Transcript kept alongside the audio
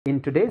In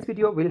today's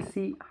video, we'll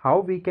see how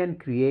we can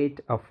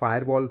create a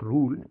firewall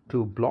rule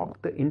to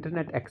block the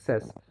internet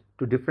access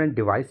to different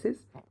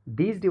devices.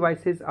 These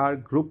devices are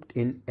grouped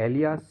in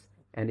alias,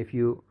 and if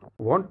you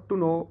want to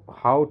know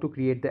how to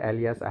create the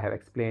alias, I have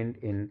explained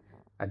in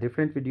a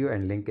different video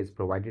and link is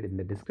provided in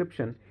the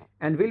description.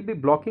 And we'll be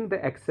blocking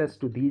the access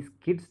to these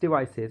kids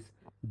devices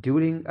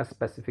during a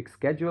specific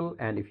schedule.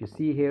 And if you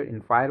see here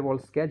in firewall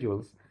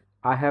schedules,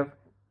 I have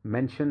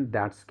mentioned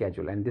that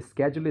schedule, and this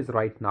schedule is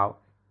right now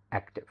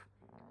active.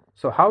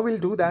 So how we'll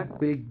do that?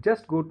 We'll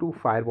just go to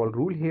firewall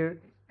rule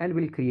here and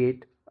we'll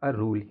create a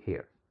rule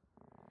here.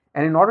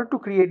 And in order to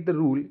create the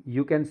rule,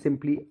 you can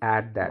simply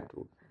add that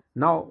rule.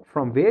 Now,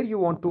 from where you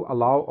want to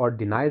allow or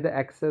deny the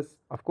access,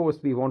 of course,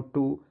 we want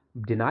to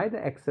deny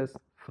the access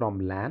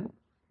from LAN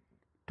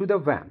to the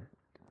WAN.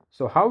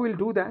 So how we'll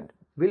do that?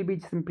 We'll be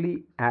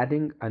simply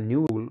adding a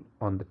new rule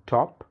on the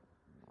top.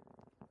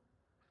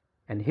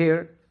 And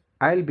here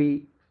I'll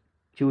be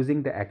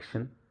choosing the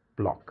action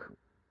block.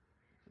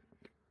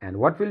 And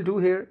what we'll do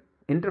here,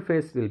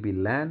 interface will be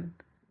LAN,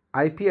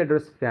 IP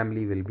address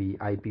family will be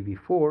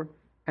IPv4,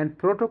 and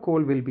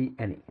protocol will be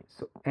any.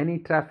 So any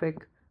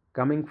traffic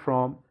coming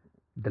from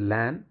the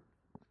LAN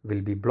will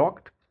be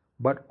blocked,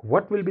 but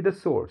what will be the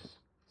source?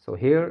 So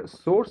here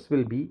source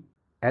will be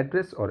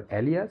address or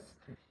alias,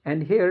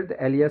 and here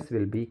the alias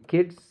will be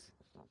kids.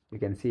 You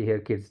can see here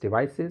kids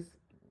devices.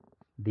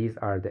 These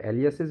are the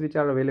aliases which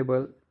are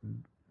available,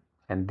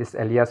 and this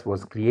alias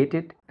was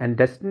created. And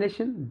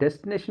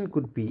destination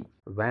could be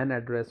WAN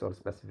address or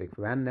specific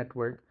WAN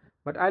network,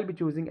 but I'll be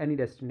choosing any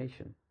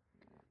destination.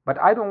 But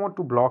I don't want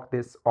to block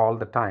this all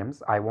the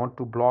times. I want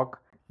to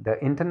block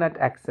the internet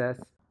access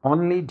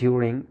only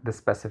during the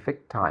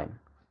specific time.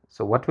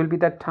 So what will be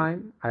that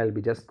time? I'll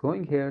be just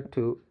going here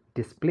to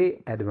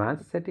display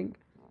advanced setting.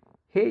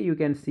 Here you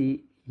can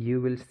see, you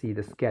will see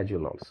the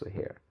schedule also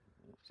here.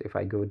 So if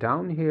I go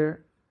down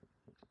here,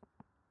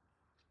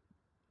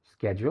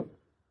 schedule,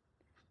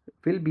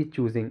 we'll be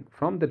choosing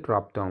from the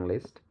drop down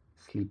list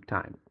sleep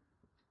time,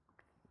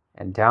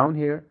 and down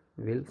here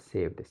we'll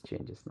save these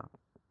changes.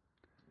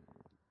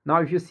 Now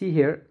if you see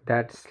here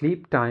that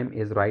sleep time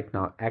is right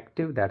now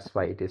active, that's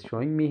why it is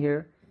showing me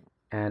here.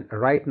 And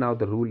right now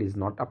the rule is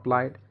not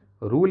applied.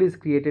 Rule is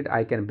created.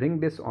 I can bring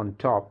this on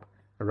top.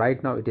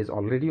 Right now it is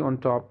already on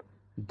top.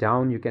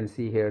 Down you can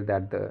see here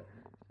that the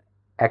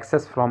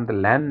access from the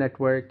LAN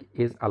network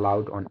is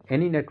allowed on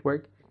any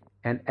network,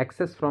 and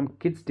access from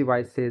kids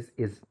devices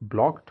is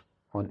blocked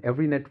on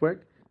every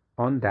network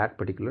on that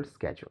particular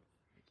schedule.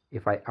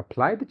 If I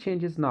apply the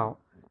changes now,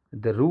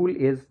 the rule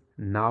is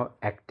now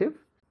active.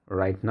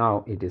 Right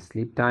now it is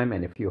sleep time,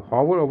 and if you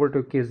hover over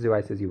to kids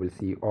devices, you will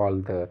see all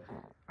the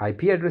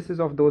IP addresses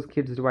of those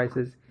kids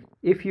devices.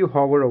 If you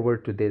hover over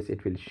to this,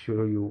 it will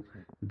show you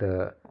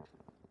the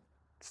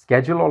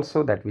schedule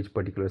also, that which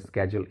particular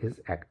schedule is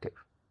active.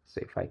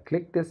 So if I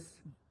click this,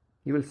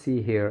 you will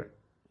see here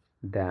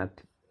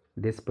that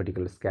this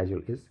particular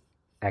schedule is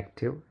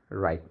active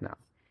right now.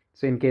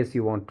 So in case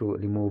you want to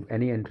remove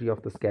any entry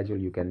of the schedule,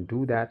 you can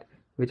do that,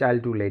 which I'll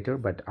do later,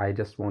 but I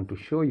just want to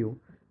show you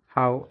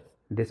how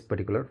this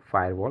particular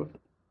firewall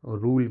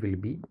rule will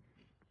be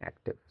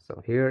active.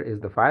 So here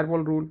is the firewall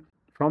rule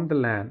from the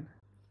LAN.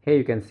 Here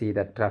you can see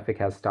that traffic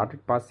has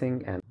started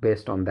passing, and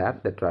based on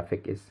that the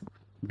traffic is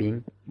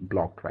being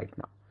blocked right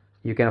now.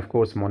 You can of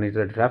course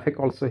monitor the traffic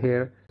also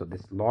here. So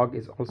this log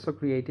is also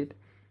created,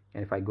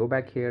 and if I go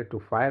back here to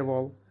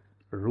firewall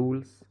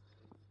rules,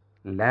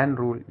 LAN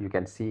rule, you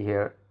can see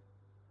here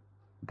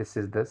this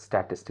is the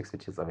statistics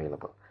which is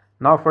available.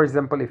 Now for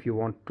example, if you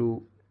want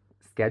to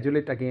schedule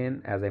it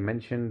again, as I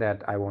mentioned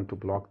that I want to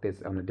block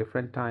this on a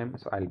different time,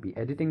 so I'll be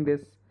editing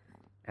this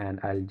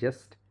and I'll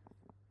just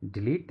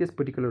delete this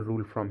particular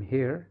rule from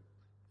here.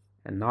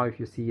 And now if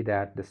you see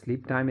that the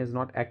sleep time is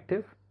not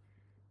active,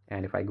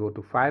 and if I go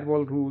to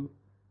firewall rule,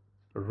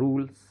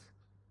 rules,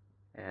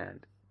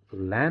 and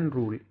LAN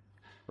rule,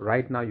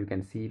 right now you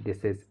can see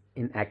this is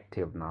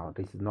inactive. Now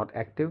this is not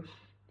active.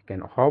 You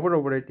can hover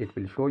over it, it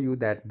will show you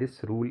that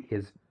this rule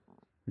is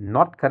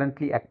not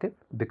currently active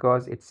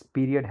because its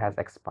period has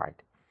expired.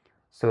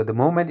 So the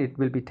moment it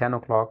will be 10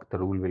 o'clock, the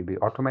rule will be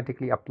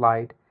automatically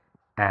applied,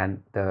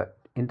 and the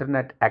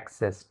internet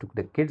access to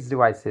the kids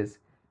devices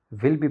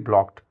will be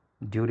blocked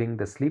during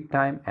the sleep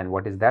time. And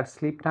what is that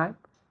sleep time?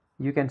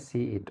 You can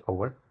see it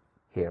over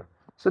here.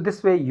 So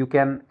this way you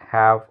can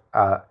have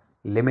a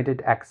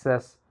limited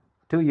access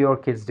to your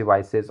kids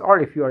devices, or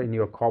if you are in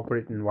your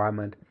corporate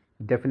environment,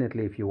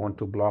 definitely if you want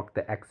to block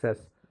the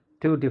access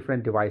to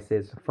different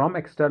devices from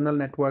external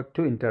network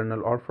to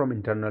internal, or from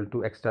internal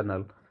to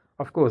external,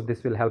 of course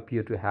this will help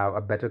you to have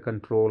a better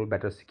control,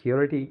 better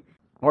security.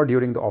 Or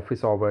during the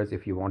office hours,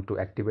 if you want to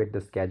activate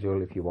the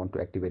schedule, if you want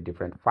to activate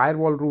different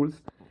firewall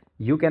rules,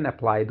 you can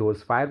apply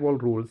those firewall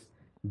rules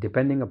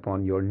depending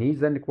upon your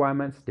needs and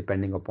requirements,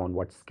 depending upon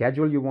what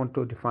schedule you want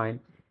to define,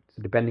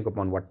 so depending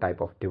upon what type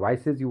of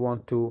devices you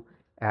want to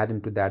add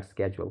into that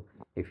schedule.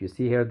 If you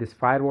see here this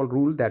firewall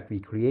rule that we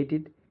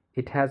created,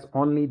 it has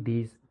only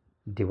these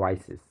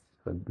devices.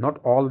 So not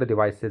all the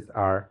devices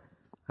are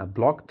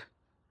blocked,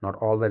 Not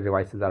all the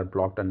devices are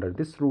blocked under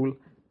this rule,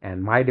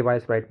 and my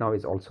device right now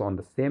is also on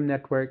the same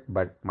network,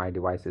 but my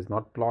device is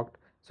not blocked.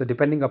 So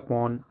depending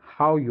upon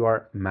how you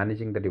are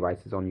managing the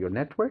devices on your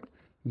network,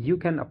 you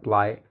can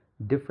apply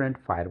different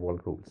firewall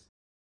rules.